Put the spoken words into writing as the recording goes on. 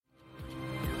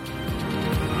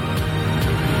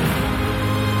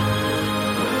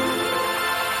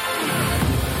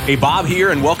Hey, Bob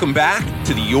here, and welcome back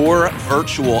to the Your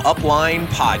Virtual Upline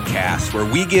podcast, where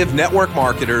we give network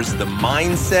marketers the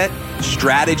mindset,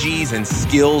 strategies, and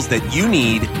skills that you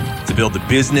need to build the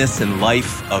business and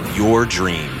life of your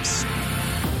dreams.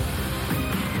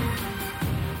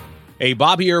 Hey,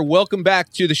 Bob here. Welcome back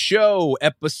to the show,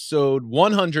 episode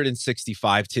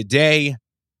 165. Today,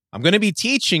 I'm going to be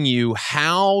teaching you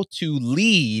how to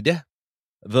lead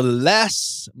the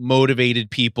less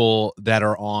motivated people that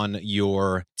are on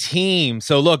your team.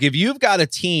 So look, if you've got a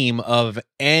team of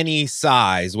any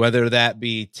size, whether that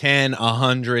be 10,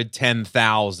 100,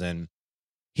 10,000,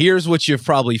 here's what you've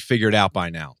probably figured out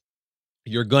by now.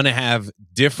 You're going to have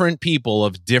different people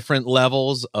of different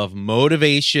levels of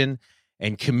motivation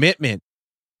and commitment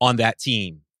on that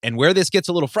team. And where this gets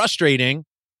a little frustrating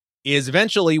is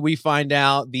eventually we find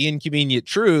out the inconvenient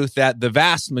truth that the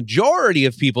vast majority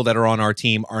of people that are on our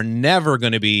team are never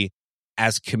going to be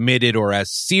as committed or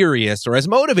as serious or as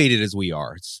motivated as we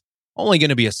are. It's only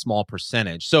going to be a small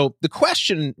percentage. So the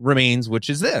question remains, which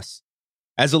is this: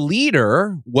 as a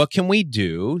leader, what can we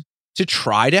do to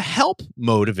try to help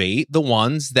motivate the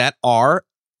ones that are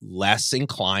less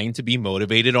inclined to be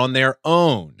motivated on their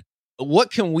own?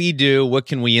 What can we do? What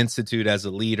can we institute as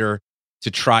a leader to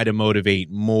try to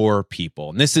motivate more people?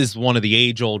 And this is one of the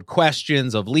age-old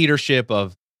questions of leadership,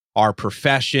 of our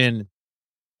profession.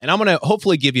 And I'm going to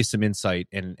hopefully give you some insight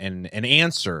and an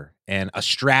answer and a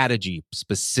strategy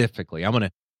specifically. I'm going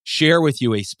to share with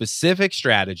you a specific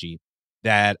strategy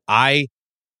that I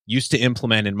used to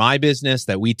implement in my business,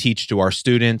 that we teach to our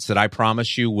students, that I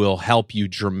promise you will help you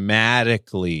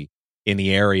dramatically in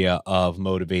the area of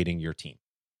motivating your team.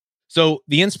 So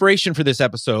the inspiration for this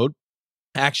episode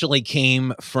actually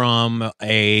came from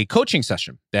a coaching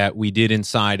session that we did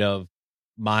inside of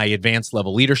my advanced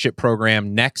level leadership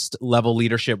program, Next Level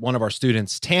Leadership. One of our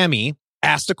students, Tammy,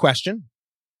 asked a question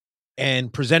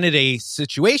and presented a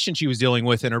situation she was dealing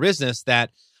with in her business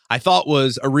that I thought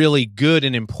was a really good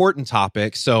and important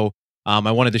topic. So I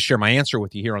wanted to share my answer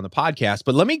with you here on the podcast.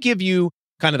 But let me give you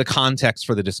kind of the context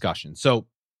for the discussion. So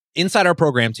inside our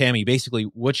program, Tammy, basically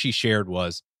what she shared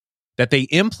was that they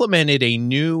implemented a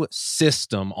new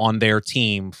system on their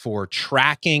team for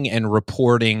tracking and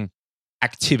reporting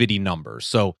activity numbers.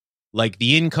 So like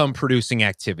the income producing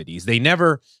activities, they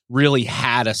never really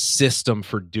had a system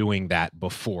for doing that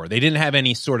before. They didn't have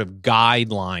any sort of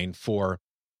guideline for,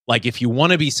 like, if you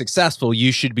want to be successful,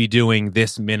 you should be doing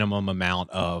this minimum amount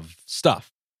of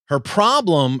stuff. Her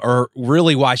problem, or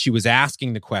really why she was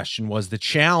asking the question, was the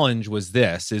challenge was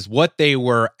this, is what they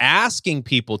were asking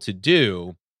people to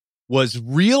do was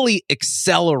really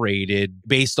accelerated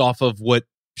based off of what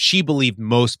she believed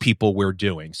most people were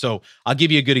doing. So I'll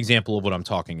give you a good example of what I'm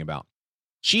talking about.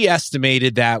 She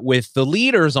estimated that with the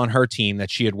leaders on her team that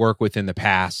she had worked with in the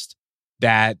past,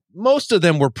 that most of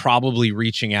them were probably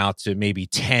reaching out to maybe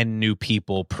 10 new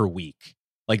people per week.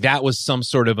 Like that was some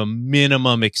sort of a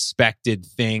minimum expected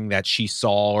thing that she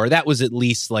saw, or that was at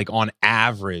least like on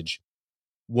average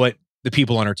what the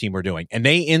people on her team were doing. And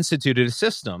they instituted a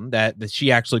system that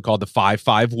she actually called the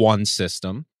 5-5-1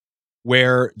 system,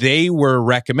 where they were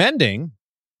recommending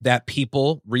that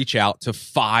people reach out to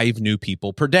 5 new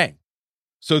people per day.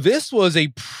 So this was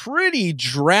a pretty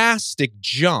drastic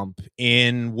jump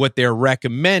in what they're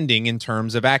recommending in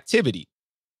terms of activity,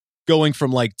 going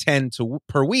from like 10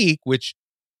 per week, which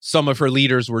some of her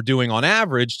leaders were doing on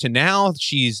average, to now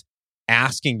she's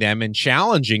asking them and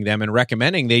challenging them and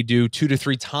recommending they do 2 to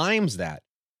 3 times that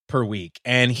per week.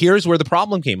 And here's where the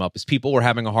problem came up: is people were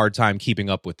having a hard time keeping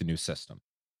up with the new system.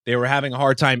 They were having a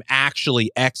hard time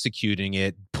actually executing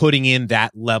it, putting in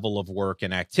that level of work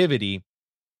and activity.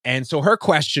 And so her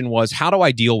question was, how do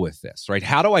I deal with this, right?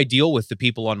 How do I deal with the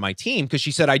people on my team? Because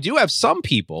she said, I do have some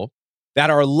people that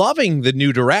are loving the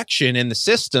new direction and the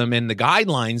system and the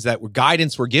guidelines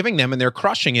guidance we're giving them, and they're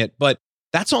crushing it. But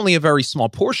that's only a very small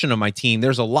portion of my team.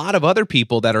 There's a lot of other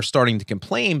people that are starting to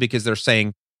complain because they're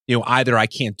saying, either I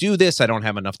can't do this, I don't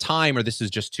have enough time, or this is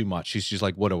just too much. She's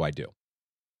like, what do I do?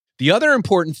 The other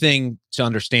important thing to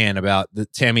understand about the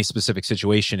Tammy's specific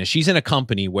situation is she's in a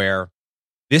company where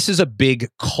this is a big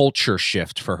culture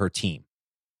shift for her team.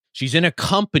 She's in a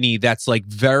company that's like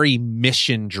very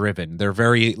mission driven. They're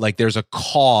very like, there's a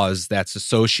cause that's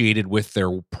associated with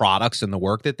their products and the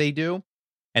work that they do.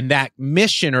 And that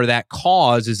mission or that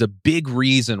cause is a big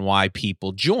reason why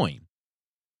people join.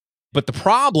 But the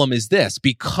problem is this: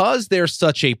 because they're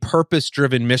such a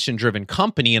purpose-driven, mission-driven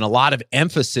company, and a lot of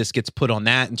emphasis gets put on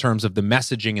that in terms of the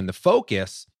messaging and the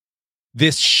focus,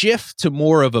 this shift to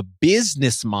more of a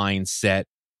business mindset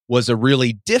was a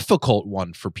really difficult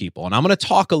one for people. And I'm going to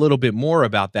talk a little bit more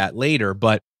about that later,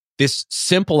 but this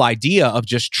simple idea of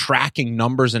just tracking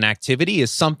numbers and activity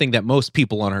is something that most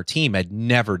people on her team had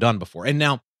never done before. And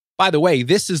now, by the way,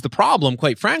 this is the problem,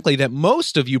 quite frankly, that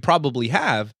most of you probably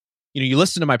have. You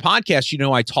listen to my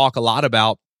podcast, I talk a lot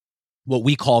about what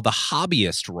we call the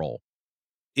hobbyist role.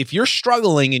 If you're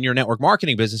struggling in your network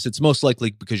marketing business, it's most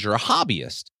likely because you're a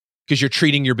hobbyist, because you're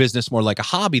treating your business more like a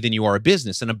hobby than you are a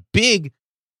business. And a big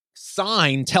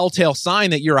telltale sign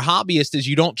that you're a hobbyist is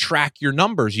you don't track your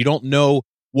numbers. You don't know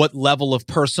what level of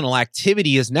personal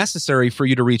activity is necessary for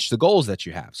you to reach the goals that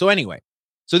you have. So anyway,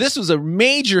 this was a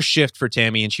major shift for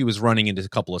Tammy, and she was running into a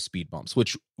couple of speed bumps,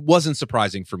 which wasn't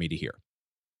surprising for me to hear.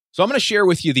 So I'm going to share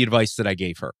with you the advice that I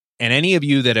gave her. And any of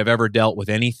you that have ever dealt with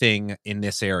anything in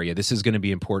this area, this is going to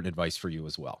be important advice for you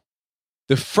as well.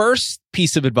 The first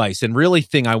piece of advice, and really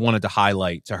thing I wanted to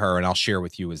highlight to her, and I'll share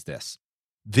with you, is this.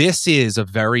 This is a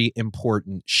very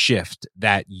important shift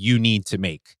that you need to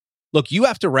make. Look, you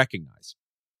have to recognize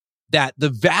that the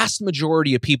vast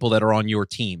majority of people that are on your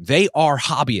team, they are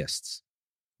hobbyists.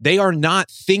 They are not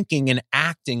thinking and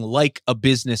acting like a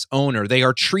business owner. They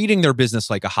are treating their business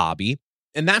like a hobby.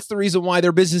 And that's the reason why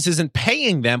their business isn't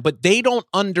paying them, but they don't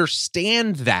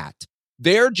understand that.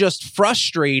 They're just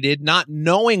frustrated, not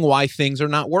knowing why things are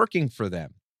not working for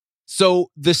them.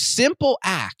 So the simple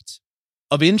act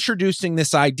of introducing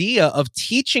this idea of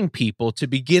teaching people to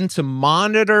begin to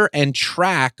monitor and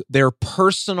track their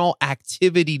personal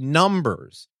activity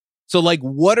numbers. So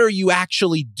what are you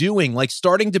actually doing?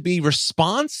 Starting to be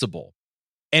responsible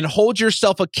and hold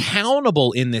yourself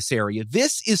accountable in this area.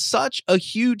 This is such a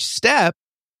huge step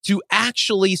to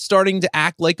actually starting to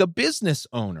act like a business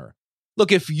owner.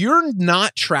 Look, if you're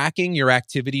not tracking your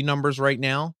activity numbers right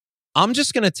now, I'm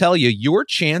just going to tell you, your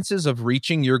chances of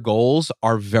reaching your goals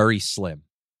are very slim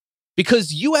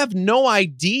because you have no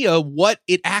idea what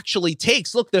it actually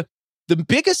takes. Look, the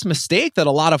biggest mistake that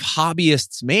a lot of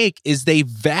hobbyists make is they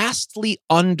vastly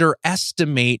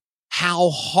underestimate how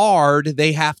hard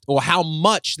they have to, or how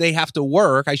much they have to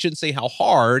work. I shouldn't say how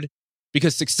hard,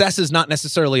 because success is not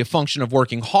necessarily a function of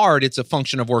working hard. It's a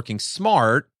function of working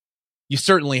smart. You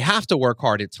certainly have to work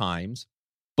hard at times,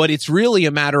 but it's really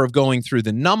a matter of going through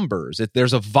the numbers. If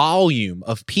there's a volume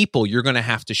of people you're going to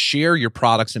have to share your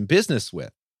products and business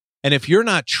with. And if you're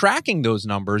not tracking those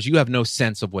numbers, you have no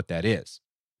sense of what that is.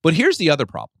 But here's the other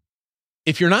problem.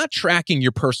 If you're not tracking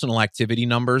your personal activity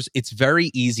numbers, it's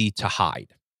very easy to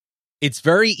hide. It's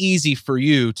very easy for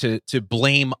you to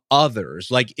blame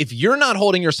others. If you're not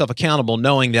holding yourself accountable,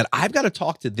 knowing that I've got to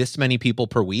talk to this many people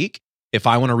per week if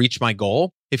I want to reach my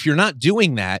goal, if you're not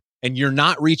doing that and you're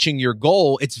not reaching your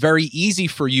goal, it's very easy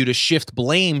for you to shift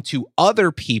blame to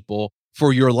other people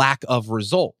for your lack of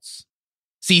results.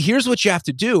 See, here's what you have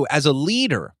to do as a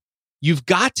leader. You've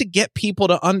got to get people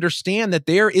to understand that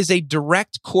there is a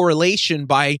direct correlation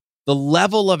by the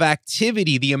level of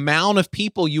activity, the amount of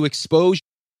people you expose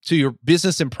to your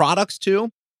business and products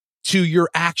to your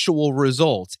actual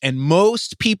results. And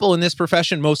most people in this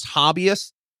profession, most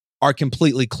hobbyists, are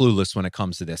completely clueless when it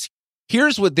comes to this.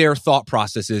 Here's what their thought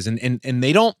process is, and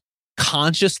they don't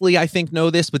consciously, I think, know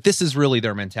this, but this is really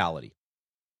their mentality.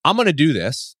 I'm going to do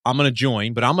this. I'm going to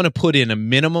join, but I'm going to put in a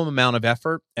minimum amount of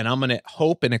effort, and I'm going to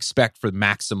hope and expect for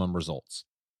maximum results.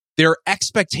 Their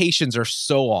expectations are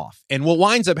so off. And what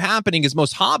winds up happening is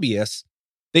most hobbyists,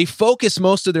 they focus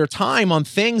most of their time on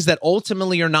things that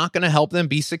ultimately are not going to help them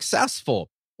be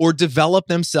successful or develop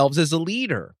themselves as a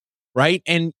leader, right?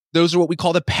 And those are what we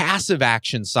call the passive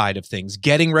action side of things,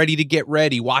 getting ready to get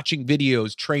ready, watching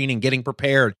videos, training, getting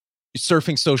prepared,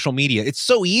 surfing social media. It's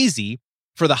so easy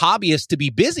for the hobbyist to be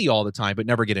busy all the time, but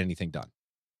never get anything done.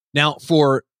 Now,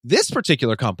 for this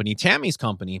particular company, Tammy's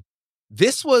company,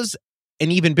 this was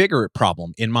an even bigger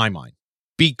problem in my mind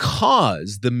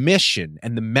because the mission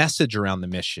and the message around the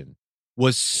mission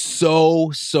was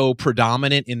so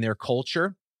predominant in their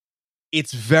culture.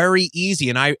 It's very easy.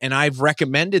 And I've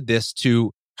recommended this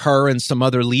to her and some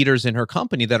other leaders in her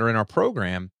company that are in our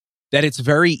program, that it's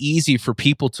very easy for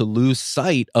people to lose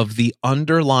sight of the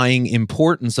underlying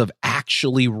importance of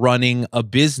actually running a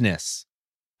business.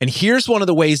 And here's one of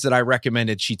the ways that I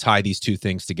recommended she tie these two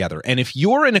things together. And if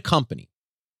you're in a company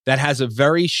that has a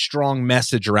very strong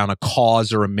message around a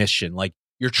cause or a mission, like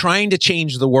you're trying to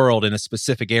change the world in a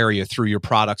specific area through your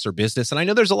products or business. And I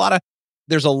know there's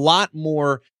a lot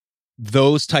more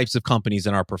those types of companies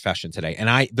in our profession today.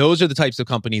 And those are the types of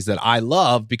companies that I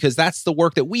love because that's the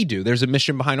work that we do. There's a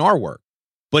mission behind our work.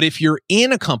 But if you're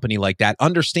in a company like that,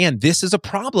 understand this is a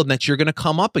problem that you're going to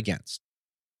come up against.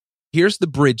 Here's the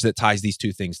bridge that ties these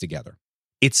two things together.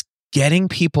 It's getting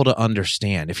people to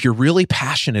understand. If you're really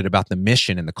passionate about the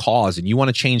mission and the cause and you want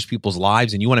to change people's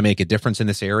lives and you want to make a difference in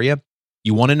this area,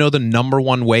 You want to know the number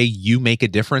one way you make a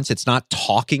difference? It's not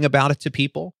talking about it to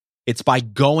people. It's by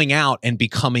going out and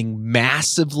becoming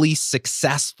massively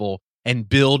successful and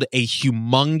build a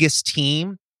humongous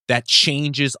team that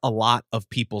changes a lot of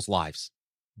people's lives.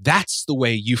 That's the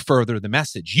way you further the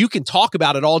message. You can talk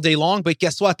about it all day long, but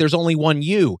guess what? There's only one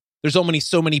you. There's only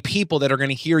so many people that are going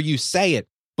to hear you say it.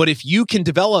 But if you can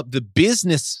develop the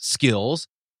business skills,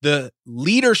 the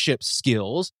leadership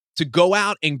skills to go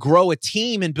out and grow a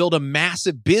team and build a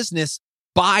massive business,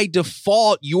 by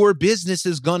default, your business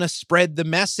is going to spread the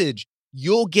message.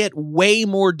 You'll get way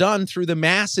more done through the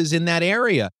masses in that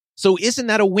area. So isn't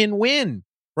that a win-win,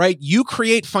 right? You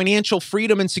create financial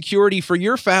freedom and security for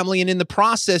your family, and in the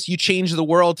process, you change the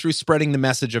world through spreading the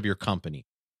message of your company.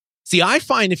 See, I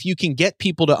find if you can get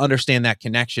people to understand that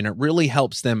connection, it really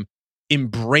helps them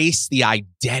embrace the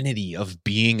identity of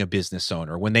being a business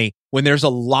owner. When there's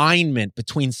alignment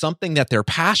between something that they're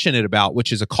passionate about,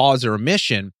 which is a cause or a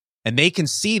mission, and they can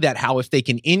see that how if they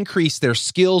can increase their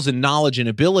skills and knowledge and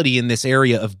ability in this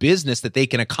area of business, that they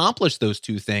can accomplish those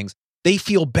two things, they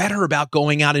feel better about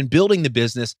going out and building the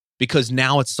business because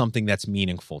now it's something that's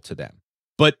meaningful to them.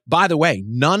 But by the way,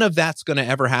 none of that's going to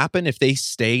ever happen if they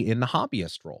stay in the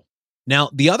hobbyist role.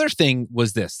 Now, the other thing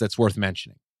was this that's worth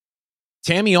mentioning.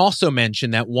 Tammy also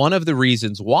mentioned that one of the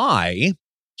reasons why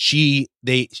she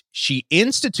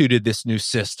instituted this new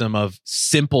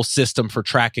simple system for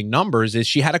tracking numbers is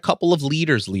she had a couple of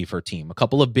leaders leave her team, a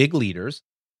couple of big leaders.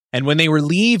 And when they were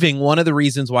leaving, one of the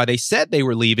reasons why they said they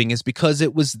were leaving is because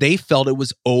they felt it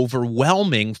was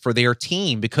overwhelming for their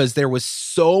team, because there was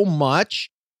so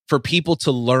much for people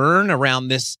to learn around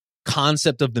this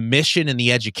concept of the mission and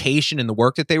the education and the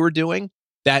work that they were doing,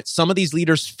 that some of these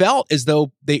leaders felt as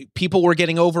though people were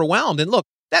getting overwhelmed. And look,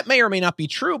 that may or may not be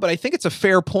true, but I think it's a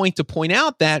fair point to point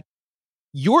out that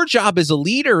your job as a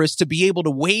leader is to be able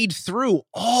to wade through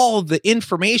all the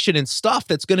information and stuff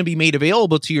that's going to be made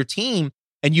available to your team.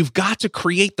 And you've got to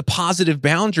create the positive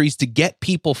boundaries to get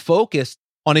people focused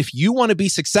on, if you want to be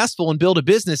successful and build a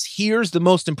business, here's the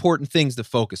most important things to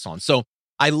focus on. So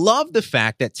I love the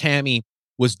fact that Tammy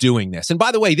was doing this. And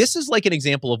by the way, this is like an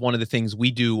example of one of the things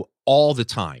we do all the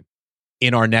time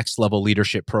in our Next Level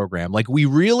Leadership program. Like, we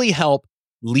really help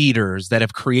leaders that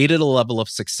have created a level of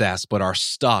success but are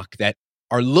stuck, that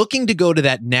are looking to go to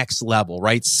that next level,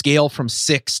 right? Scale from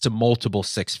 6 to multiple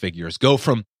 6 figures, go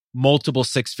from multiple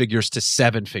 6 figures to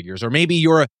 7 figures. Or maybe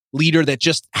you're a leader that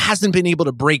just hasn't been able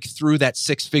to break through that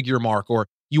 6-figure mark, or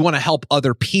you want to help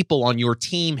other people on your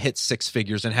team hit 6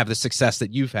 figures and have the success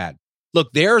that you've had.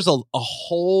 Look, there's a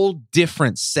whole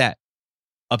different set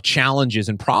of challenges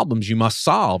and problems you must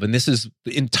solve. And this is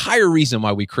the entire reason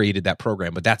why we created that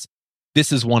program. But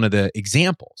this is one of the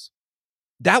examples.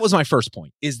 That was my first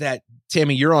point, is that,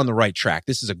 Tammy, you're on the right track.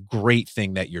 This is a great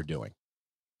thing that you're doing.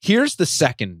 Here's the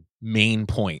second main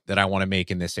point that I want to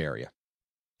make in this area.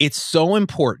 It's so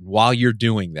important while you're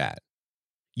doing that.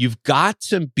 You've got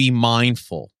to be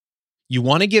mindful. You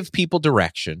want to give people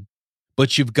direction,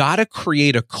 but you've got to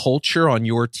create a culture on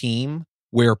your team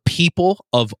where people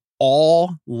of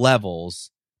all levels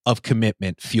of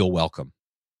commitment feel welcome.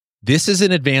 This is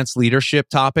an advanced leadership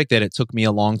topic that it took me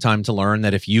a long time to learn,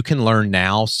 that if you can learn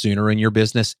now, sooner in your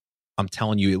business, I'm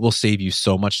telling you, it will save you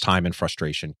so much time and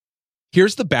frustration.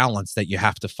 Here's the balance that you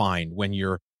have to find when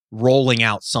you're rolling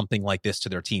out something like this to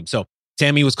their team. So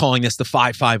Tammy was calling this the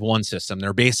 5-5-1 system.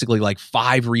 They're basically like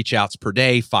 5 reach outs per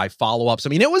day, 5 follow-ups. I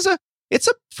mean,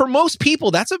 for most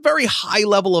people, that's a very high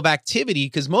level of activity,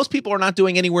 because most people are not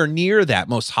doing anywhere near that,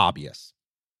 most hobbyists.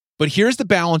 But here's the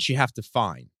balance you have to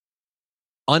find.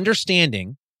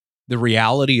 Understanding the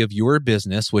reality of your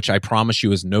business, which I promise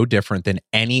you is no different than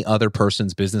any other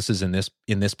person's businesses in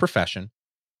this profession.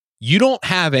 You don't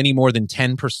have any more than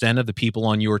 10% of the people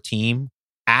on your team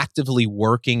actively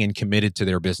working and committed to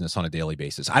their business on a daily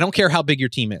basis. I don't care how big your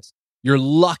team is. You're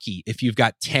lucky if you've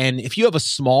got 10. If you have a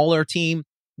smaller team,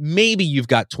 maybe you've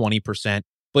got 20%,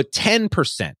 but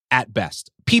 10% at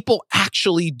best, people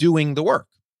actually doing the work.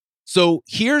 So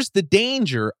here's the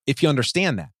danger if you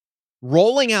understand that.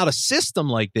 Rolling out a system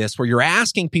like this, where you're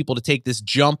asking people to take this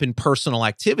jump in personal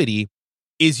activity,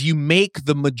 is you make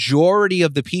the majority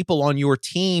of the people on your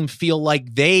team feel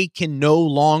like they can no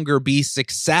longer be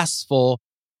successful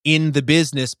in the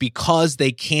business because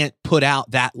they can't put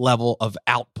out that level of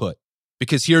output.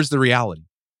 Because here's the reality.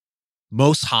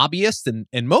 Most hobbyists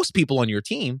and most people on your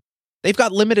team, they've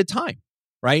got limited time,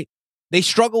 right? They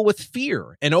struggle with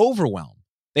fear and overwhelm.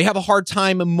 They have a hard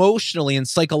time emotionally and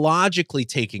psychologically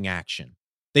taking action.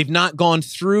 They've not gone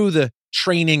through the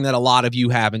training that a lot of you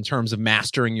have in terms of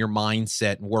mastering your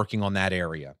mindset and working on that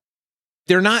area.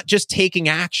 they're not just taking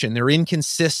action. They're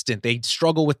inconsistent. They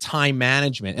struggle with time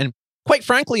management. And quite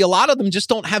frankly, a lot of them just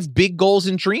don't have big goals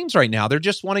and dreams right now. They're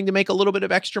just wanting to make a little bit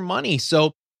of extra money.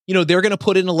 So, they're going to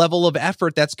put in a level of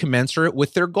effort that's commensurate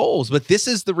with their goals. But this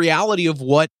is the reality of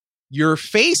what you're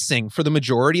facing for the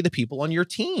majority of the people on your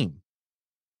team.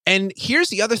 And here's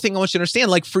the other thing I want you to understand.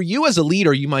 Like for you as a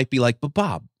leader, you might be like, but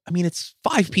Bob, it's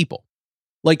 5 people.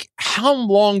 Like how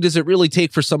long does it really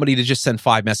take for somebody to just send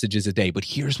 5 messages a day? But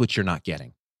here's what you're not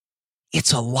getting.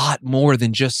 It's a lot more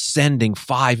than just sending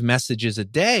 5 messages a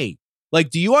day.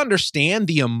 Like, do you understand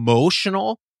the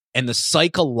emotional and the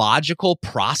psychological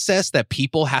process that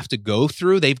people have to go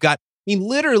through? They've got,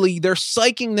 literally, they're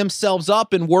psyching themselves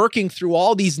up and working through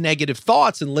all these negative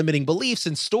thoughts and limiting beliefs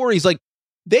and stories. Like,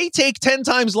 they take 10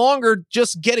 times longer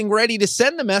just getting ready to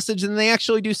send the message than they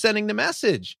actually do sending the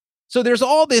message. So there's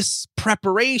all this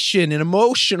preparation and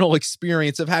emotional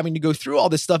experience of having to go through all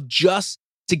this stuff just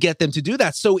to get them to do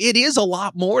that. So it is a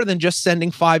lot more than just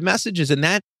sending 5 messages, and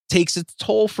that takes its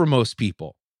toll for most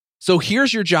people. So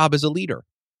here's your job as a leader.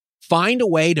 Find a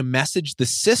way to message the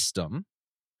system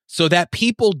so that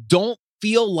people don't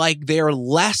feel like they're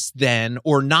less than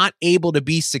or not able to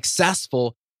be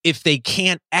successful if they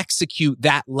can't execute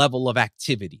that level of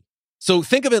activity. So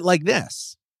think of it like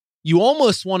this. You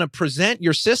almost want to present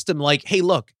your system like, hey,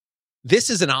 look,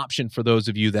 this is an option for those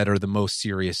of you that are the most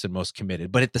serious and most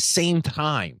committed. But at the same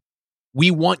time, we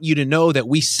want you to know that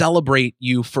we celebrate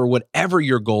you for whatever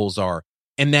your goals are.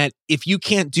 And that if you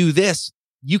can't do this,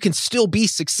 you can still be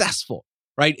successful,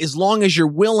 right? As long as you're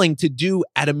willing to do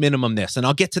at a minimum this. And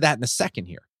I'll get to that in a second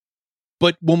here.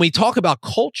 But when we talk about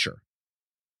culture,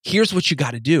 here's what you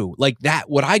got to do. Like that,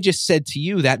 what I just said to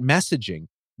you, that messaging,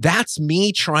 that's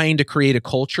me trying to create a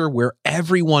culture where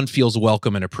everyone feels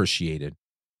welcome and appreciated.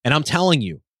 And I'm telling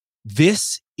you,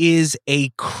 this is a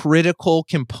critical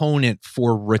component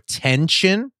for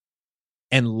retention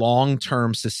and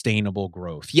long-term sustainable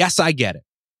growth. Yes, I get it.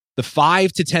 The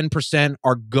 5 to 10%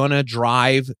 are going to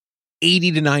drive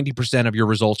 80 to 90% of your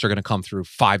results are going to come through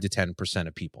 5 to 10%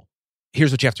 of people.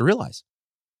 Here's what you have to realize.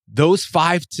 Those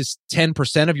 5 to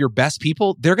 10% of your best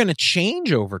people, they're going to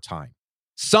change over time.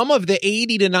 Some of the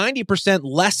 80 to 90%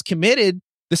 less committed,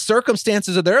 the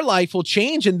circumstances of their life will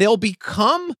change and they'll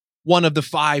become one of the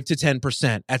 5 to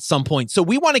 10% at some point. So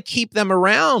we want to keep them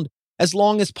around as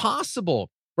long as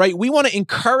possible, right? We want to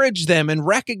encourage them and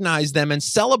recognize them and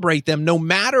celebrate them no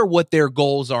matter what their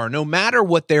goals are, no matter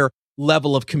what their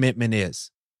level of commitment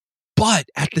is. But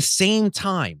at the same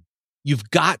time, you've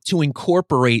got to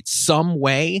incorporate some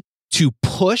way to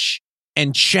push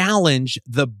and challenge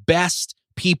the best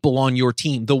people on your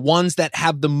team, the ones that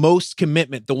have the most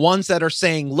commitment, the ones that are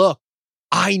saying, look,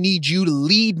 I need you to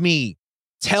lead me.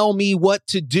 Tell me what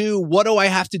to do. What do I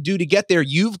have to do to get there?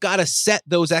 You've got to set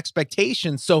those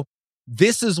expectations. So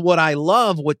this is what I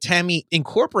love, what Tammy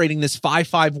incorporating this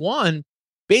 5-5-1.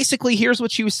 Basically, here's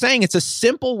what she was saying. It's a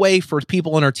simple way for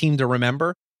people on our team to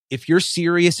remember. If you're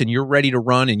serious and you're ready to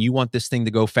run and you want this thing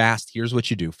to go fast, here's what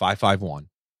you do, 5-5-1.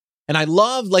 And I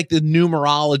love like the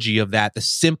numerology of that, the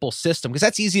simple system, because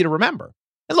that's easy to remember.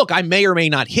 And look, I may or may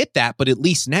not hit that, but at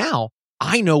least now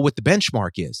I know what the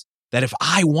benchmark is. That if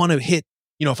I want to hit,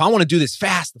 if I want to do this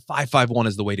fast, the 5-5-1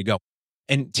 is the way to go.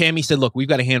 And Tammy said, look, we've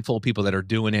got a handful of people that are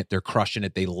doing it. They're crushing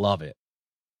it. They love it.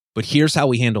 But here's how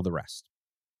we handle the rest.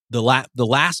 The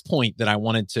last point that I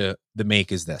wanted to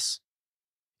make is this.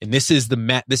 And this is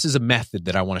a method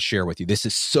that I want to share with you. This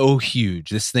is so huge.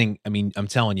 This thing, I'm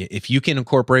telling you, if you can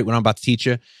incorporate what I'm about to teach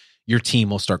you, your team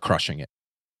will start crushing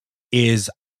it.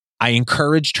 I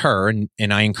encouraged her and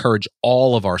I encourage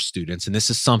all of our students, and this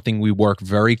is something we work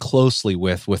very closely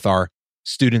with our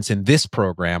students in this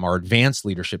program, our advanced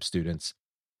leadership students.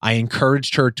 I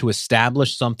encouraged her to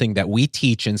establish something that we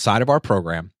teach inside of our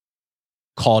program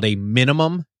called a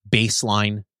minimum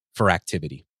baseline for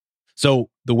activity. So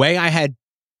the way I had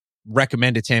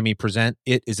recommended Tammy present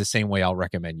it is the same way I'll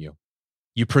recommend you.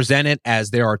 You present it as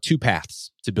there are 2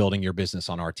 paths to building your business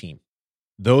on our team.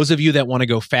 Those of you that want to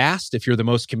go fast, if you're the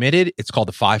most committed, it's called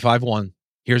the 5-5-1.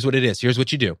 Here's what it is. Here's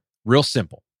what you do. Real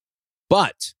simple.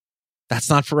 But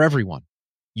that's not for everyone.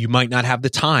 You might not have the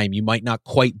time. You might not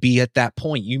quite be at that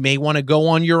point. You may want to go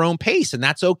on your own pace, and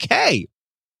that's okay.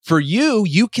 For you,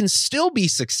 you can still be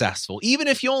successful, even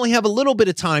if you only have a little bit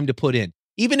of time to put in,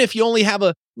 even if you only have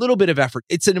a little bit of effort.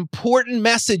 It's an important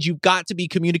message. You've got to be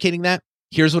communicating that.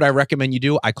 Here's what I recommend you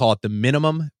do. I call it the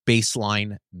minimum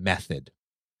baseline method.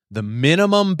 The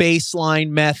minimum baseline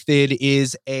method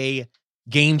is a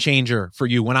game changer for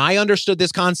you. When I understood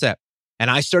this concept and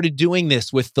I started doing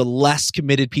this with the less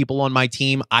committed people on my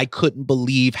team, I couldn't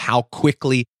believe how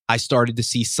quickly I started to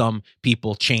see some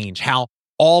people change, how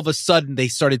all of a sudden they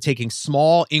started taking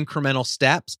small incremental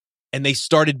steps and they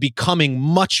started becoming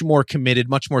much more committed,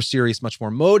 much more serious, much more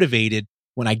motivated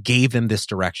when I gave them this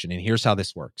direction. And here's how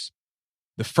this works.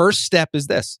 The first step is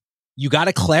this. You got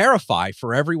to clarify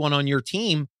for everyone on your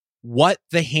team what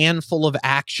the handful of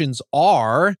actions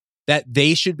are that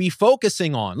they should be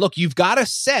focusing on. Look, you've got to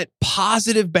set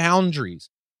positive boundaries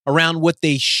around what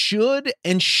they should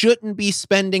and shouldn't be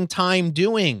spending time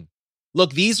doing.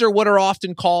 Look, these are what are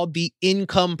often called the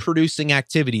income producing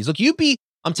activities. Look,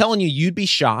 I'm telling you, you'd be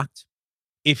shocked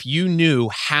if you knew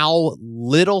how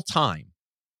little time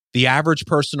the average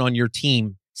person on your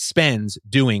team spends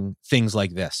doing things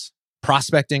like this: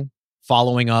 prospecting,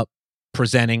 following up,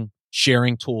 presenting,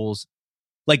 sharing tools.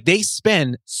 Like, they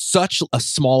spend such a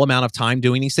small amount of time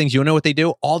doing these things. You know what they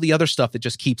do? All the other stuff that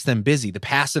just keeps them busy, the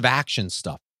passive action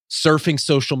stuff, surfing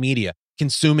social media,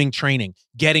 consuming training,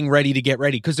 getting ready to get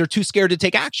ready because they're too scared to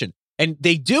take action. And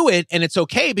they do it, and it's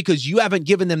okay because you haven't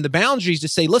given them the boundaries to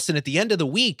say, listen, at the end of the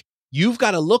week, you've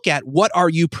got to look at what are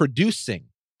you producing?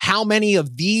 How many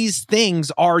of these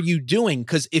things are you doing?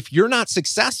 Because if you're not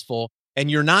successful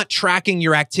and you're not tracking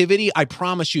your activity, I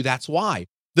promise you that's why.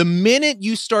 The minute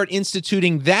you start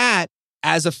instituting that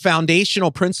as a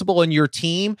foundational principle in your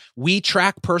team, we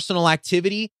track personal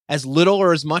activity as little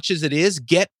or as much as it is.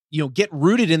 Get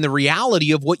rooted in the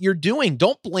reality of what you're doing.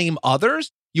 Don't blame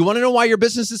others. You want to know why your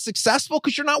business is successful?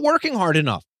 Because you're not working hard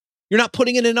enough. You're not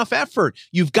putting in enough effort.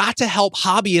 You've got to help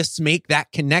hobbyists make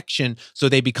that connection so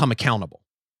they become accountable.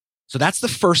 So that's the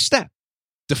first step.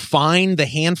 Define the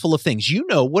handful of things. You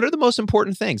know, what are the most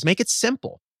important things? Make it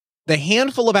simple. The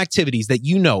handful of activities that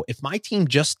you know, if my team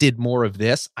just did more of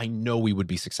this, I know we would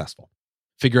be successful.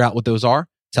 Figure out what those are.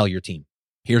 Tell your team.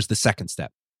 Here's the second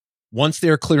step. Once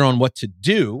they're clear on what to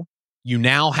do, you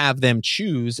now have them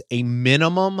choose a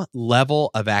minimum level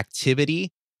of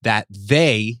activity that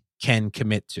they can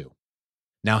commit to.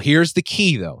 Now, here's the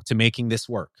key, though, to making this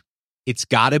work. It's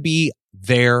got to be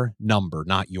their number,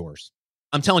 not yours.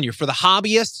 I'm telling you, for the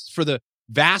hobbyists, for the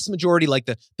vast majority, like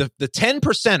the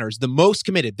 10%ers, the most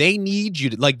committed, they need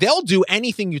you to, like, they'll do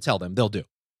anything you tell them, they'll do.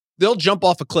 They'll jump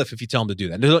off a cliff if you tell them to do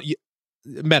that.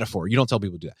 Metaphor, you don't tell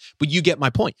people to do that. But you get my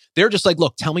point. They're just like,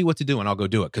 look, tell me what to do and I'll go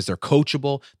do it because they're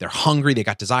coachable, they're hungry, they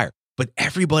got desire. But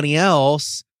everybody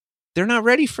else, they're not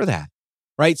ready for that,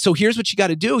 right? So here's what you got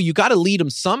to do. You got to lead them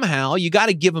somehow. You got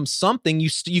to give them something.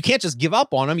 You can't just give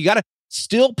up on them. You got to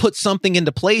still put something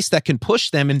into place that can push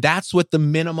them. And that's what the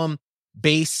minimum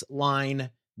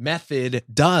baseline method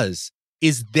does,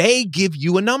 is they give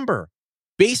you a number.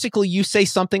 Basically, you say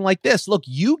something like this: look,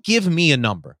 you give me a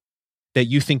number that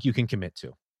you think you can commit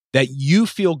to, that you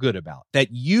feel good about, that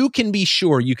you can be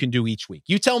sure you can do each week.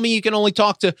 You tell me you can only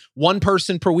talk to one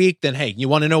person per week, then hey, you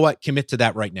want to know what? Commit to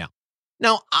that right now.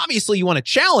 Now, obviously, you want to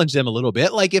challenge them a little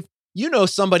bit. Like, if you know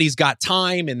somebody's got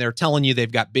time and they're telling you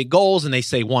they've got big goals and they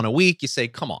say one a week, you say,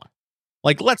 come on,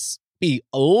 like, let's be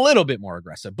a little bit more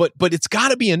aggressive. But it's got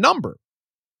to be a number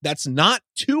that's not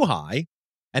too high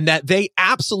and that they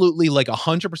absolutely, like,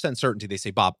 100% certainty, they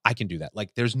say, Bob, I can do that.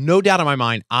 Like, there's no doubt in my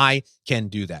mind, I can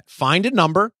do that. Find a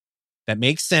number that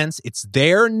makes sense. It's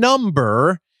their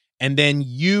number, and then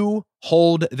you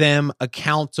hold them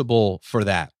accountable for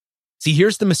that. See,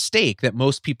 here's the mistake that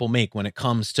most people make when it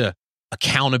comes to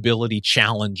accountability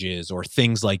challenges or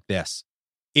things like this,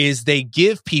 is they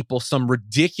give people some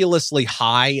ridiculously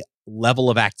high level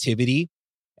of activity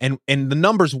and the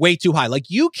number's way too high. Like,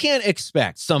 you can't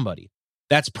expect somebody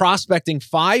that's prospecting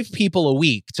 5 people a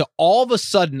week to all of a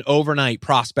sudden overnight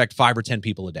prospect 5 or 10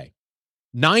 people a day.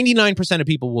 99% of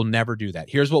people will never do that.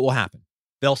 Here's what will happen.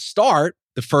 They'll start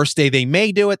the first day, they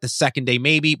may do it, the second day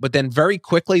maybe, but then very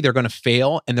quickly they're going to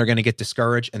fail and they're going to get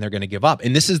discouraged and they're going to give up.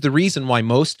 And this is the reason why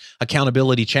most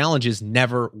accountability challenges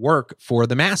never work for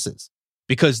the masses,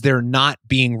 because they're not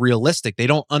being realistic. They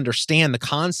don't understand the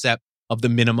concept of the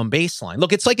minimum baseline.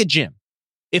 Look, it's like a gym.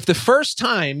 If the first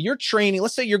time you're training,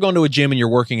 let's say you're going to a gym and you're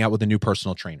working out with a new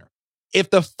personal trainer. If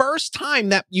the first time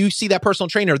that you see that personal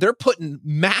trainer, they're putting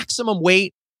maximum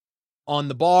weight on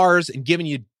the bars and giving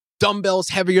you dumbbells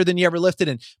heavier than you ever lifted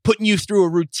and putting you through a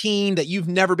routine that you've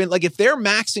never been, like, if they're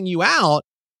maxing you out,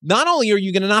 not only are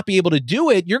you going to not be able to do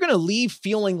it, you're going to leave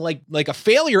feeling like a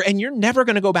failure and you're never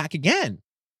going to go back again.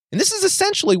 And this is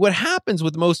essentially what happens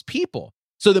with most people.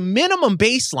 So the minimum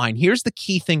baseline, here's the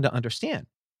key thing to understand.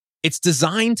 It's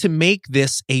designed to make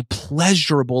this a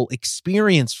pleasurable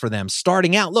experience for them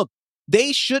starting out. Look,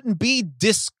 they shouldn't be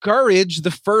discouraged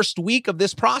the first week of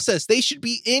this process. They should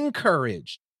be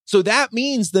encouraged. So that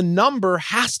means the number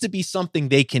has to be something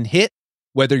they can hit,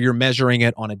 whether you're measuring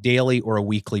it on a daily or a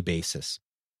weekly basis.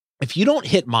 If you don't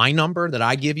hit my number that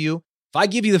I give you If I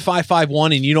give you the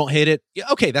 551 and you don't hit it, yeah,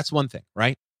 okay, that's one thing,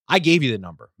 right? I gave you the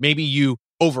number. Maybe you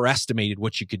overestimated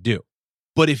what you could do.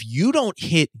 But if you don't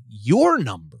hit your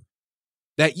number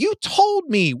that you told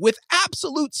me with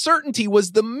absolute certainty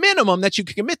was the minimum that you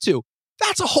could commit to,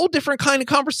 that's a whole different kind of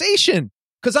conversation.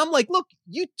 Because I'm like, look,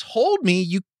 you told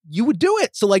me you would do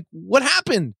it. So like, what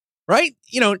happened, right?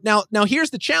 Now here's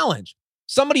the challenge.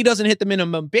 Somebody doesn't hit the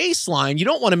minimum baseline. You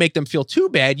don't want to make them feel too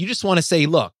bad. You just want to say,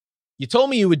 look, you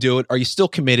told me you would do it. Are you still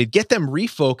committed? Get them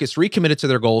refocused, recommitted to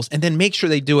their goals, and then make sure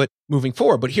they do it moving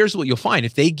forward. But here's what you'll find.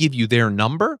 If they give you their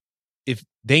number, if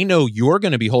they know you're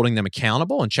going to be holding them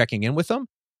accountable and checking in with them,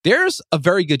 there's a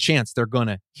very good chance they're going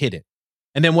to hit it.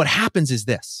 And then what happens is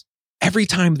this. Every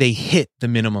time they hit the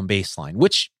minimum baseline,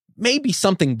 which may be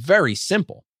something very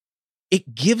simple,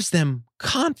 it gives them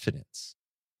confidence.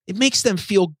 It makes them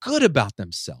feel good about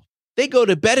themselves. They go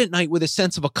to bed at night with a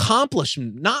sense of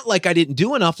accomplishment, not like I didn't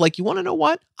do enough. Like, you want to know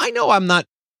what? I know I'm not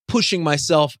pushing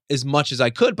myself as much as I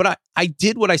could, but I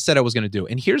did what I said I was going to do.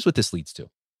 And here's what this leads to.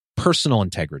 Personal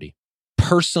integrity.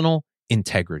 Personal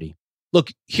integrity.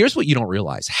 Look, here's what you don't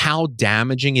realize. How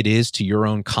damaging it is to your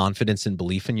own confidence and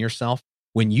belief in yourself.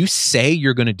 When you say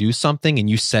you're going to do something and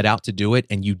you set out to do it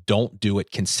and you don't do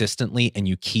it consistently and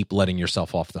you keep letting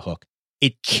yourself off the hook,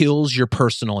 it kills your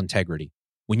personal integrity.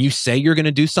 When you say you're going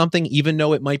to do something, even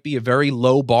though it might be a very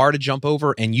low bar to jump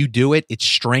over and you do it, it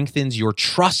strengthens your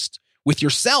trust with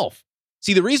yourself.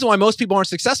 See, the reason why most people aren't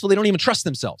successful, they don't even trust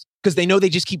themselves because they know they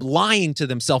just keep lying to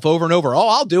themselves over and over. Oh,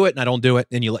 I'll do it. And I don't do it.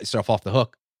 And you let yourself off the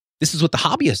hook. This is what the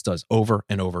hobbyist does over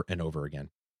and over and over again.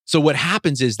 So what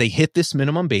happens is they hit this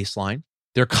minimum baseline.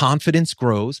 Their confidence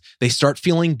grows. They start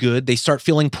feeling good. They start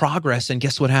feeling progress. And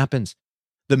guess what happens?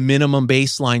 The minimum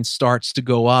baseline starts to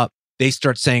go up. They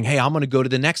start saying, hey, I'm going to go to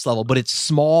the next level, but it's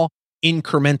small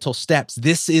incremental steps.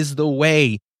 This is the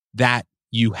way that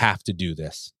you have to do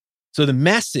this. So the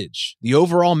message, the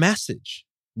overall message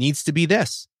needs to be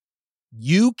this.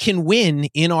 You can win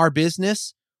in our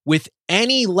business with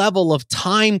any level of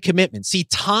time commitment. See,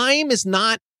 time is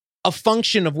not a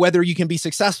function of whether you can be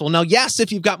successful. Now, yes,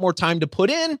 if you've got more time to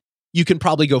put in, you can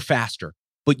probably go faster,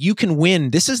 but you can win.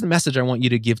 This is the message I want you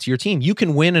to give to your team. You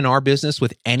can win in our business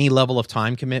with any level of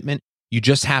time commitment. You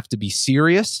just have to be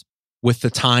serious with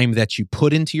the time that you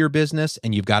put into your business,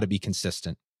 and you've got to be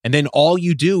consistent. And then all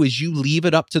you do is you leave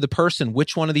it up to the person.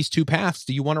 Which one of these two paths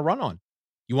do you want to run on?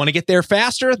 You want to get there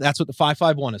faster? That's what the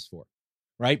 551 is for,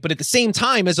 right? But at the same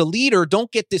time, as a leader,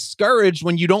 don't get discouraged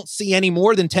when you don't see any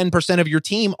more than 10% of your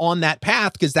team on that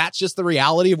path, because that's just the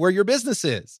reality of where your business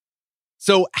is.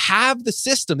 So have the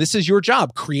system. This is your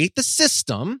job. Create the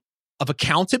system of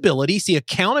accountability. See,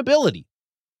 accountability.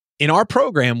 In our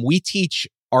program, we teach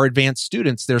our advanced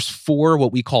students, there's 4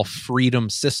 what we call freedom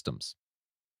systems.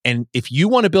 And if you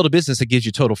want to build a business that gives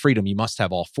you total freedom, you must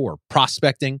have all 4: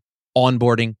 prospecting,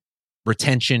 onboarding,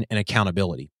 retention, and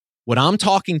accountability. What I'm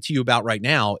talking to you about right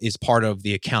now is part of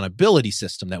the accountability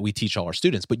system that we teach all our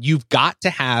students. But you've got to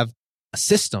have a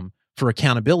system for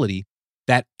accountability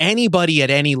that anybody at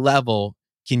any level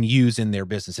can use in their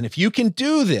business. And if you can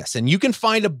do this and you can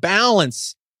find a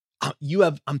balance,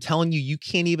 I'm telling you, you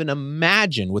can't even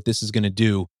imagine what this is going to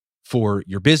do for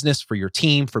your business, for your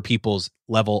team, for people's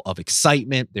level of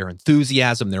excitement, their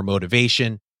enthusiasm, their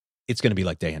motivation. It's going to be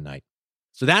like day and night.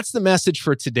 So that's the message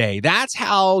for today. That's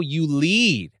how you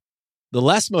lead the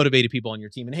less motivated people on your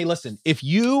team. And hey, listen, if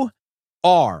you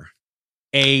are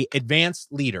an advanced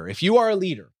leader, if you are a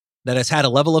leader that has had a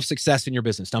level of success in your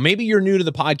business, now maybe you're new to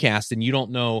the podcast and you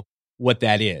don't know what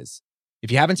that is.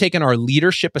 If you haven't taken our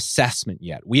leadership assessment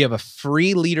yet, we have a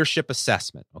free leadership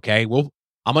assessment, okay?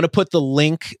 I'm going to put the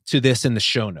link to this in the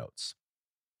show notes.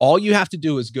 All you have to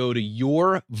do is go to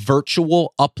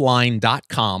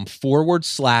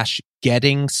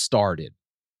yourvirtualupline.com/getting started.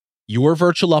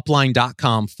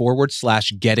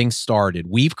 yourvirtualupline.com/getting started.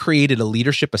 We've created a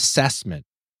leadership assessment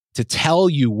to tell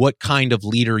you what kind of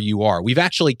leader you are. We've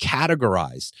actually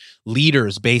categorized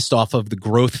leaders based off of the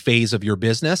growth phase of your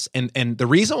business. And the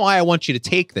reason why I want you to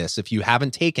take this, if you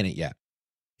haven't taken it yet,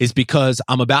 is because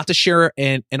I'm about to share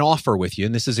an offer with you.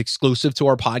 And this is exclusive to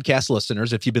our podcast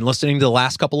listeners. If you've been listening to the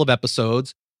last couple of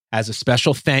episodes, as a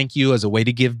special thank you, as a way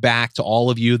to give back to all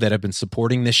of you that have been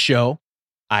supporting this show,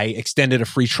 I extended a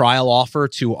free trial offer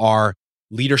to our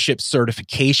leadership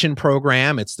certification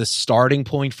program. It's the starting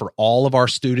point for all of our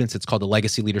students. It's called the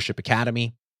Legacy Leadership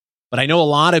Academy. But I know a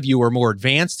lot of you are more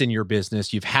advanced in your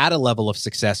business. You've had a level of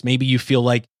success. Maybe you feel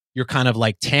like you're kind of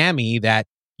like Tammy, that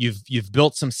you've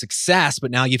built some success, but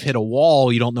now you've hit a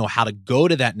wall. You don't know how to go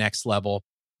to that next level.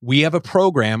 We have a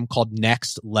program called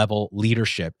Next Level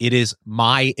Leadership. It is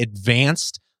my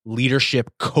advanced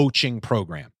leadership coaching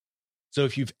program. So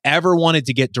if you've ever wanted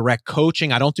to get direct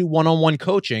coaching, I don't do one-on-one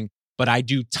coaching, but I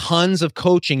do tons of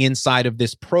coaching inside of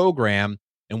this program.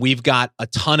 And we've got a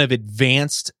ton of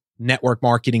advanced network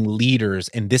marketing leaders.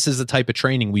 And this is the type of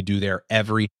training we do there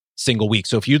every single week.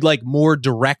 So if you'd like more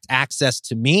direct access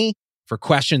to me for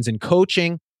questions and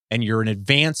coaching, and you're an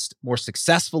advanced, more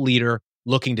successful leader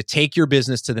looking to take your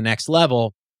business to the next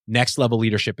level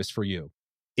leadership is for you.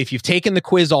 If you've taken the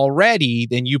quiz already,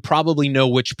 then you probably know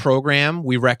which program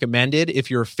we recommended.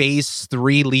 If you're a phase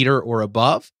 3 leader or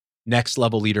above, Next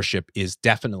Level Leadership is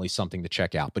definitely something to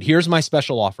check out. But here's my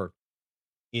special offer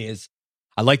is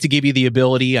I'd like to give you the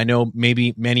ability. I know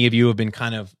maybe many of you have been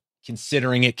kind of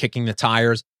considering it, kicking the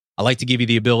tires. I'd like to give you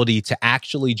the ability to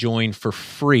actually join for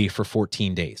free for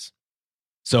 14 days.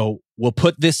 So we'll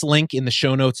put this link in the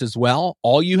show notes as well.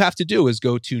 All you have to do is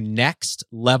go to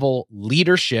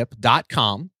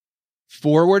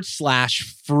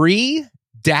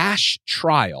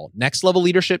nextlevelleadership.com/free-trial.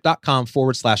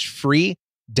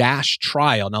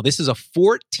 nextlevelleadership.com/free-trial. Now, this is a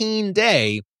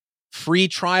 14-day free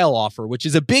trial offer, which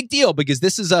is a big deal because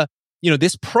this is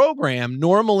this program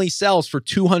normally sells for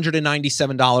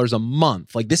 $297 a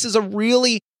month. Like, this is a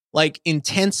really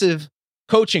intensive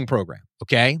coaching program.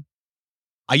 Okay.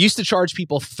 I used to charge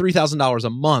people $3,000 a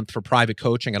month for private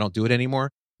coaching. I don't do it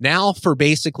anymore. Now for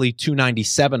basically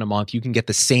 $297 a month, you can get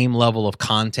the same level of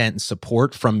content and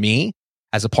support from me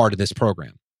as a part of this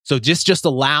program. So this just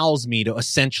allows me to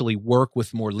essentially work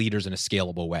with more leaders in a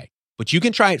scalable way. But you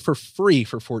can try it for free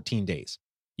for 14 days.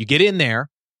 You get in there.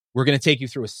 We're going to take you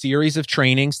through a series of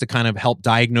trainings to kind of help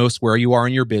diagnose where you are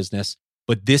in your business.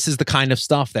 But this is the kind of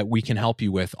stuff that we can help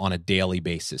you with on a daily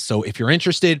basis. So if you're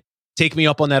interested, take me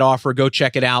up on that offer. Go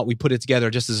check it out. We put it together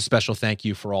just as a special thank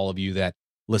you for all of you that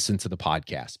listen to the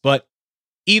podcast. But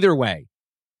either way,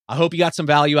 I hope you got some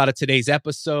value out of today's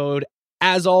episode.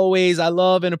 As always, I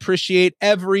love and appreciate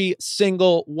every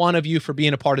single one of you for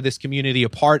being a part of this community, a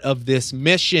part of this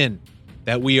mission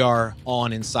that we are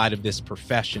on inside of this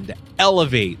profession to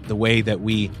elevate the way that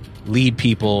we lead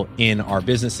people in our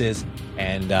businesses.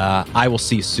 And I will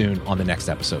see you soon on the next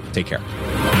episode. Take care.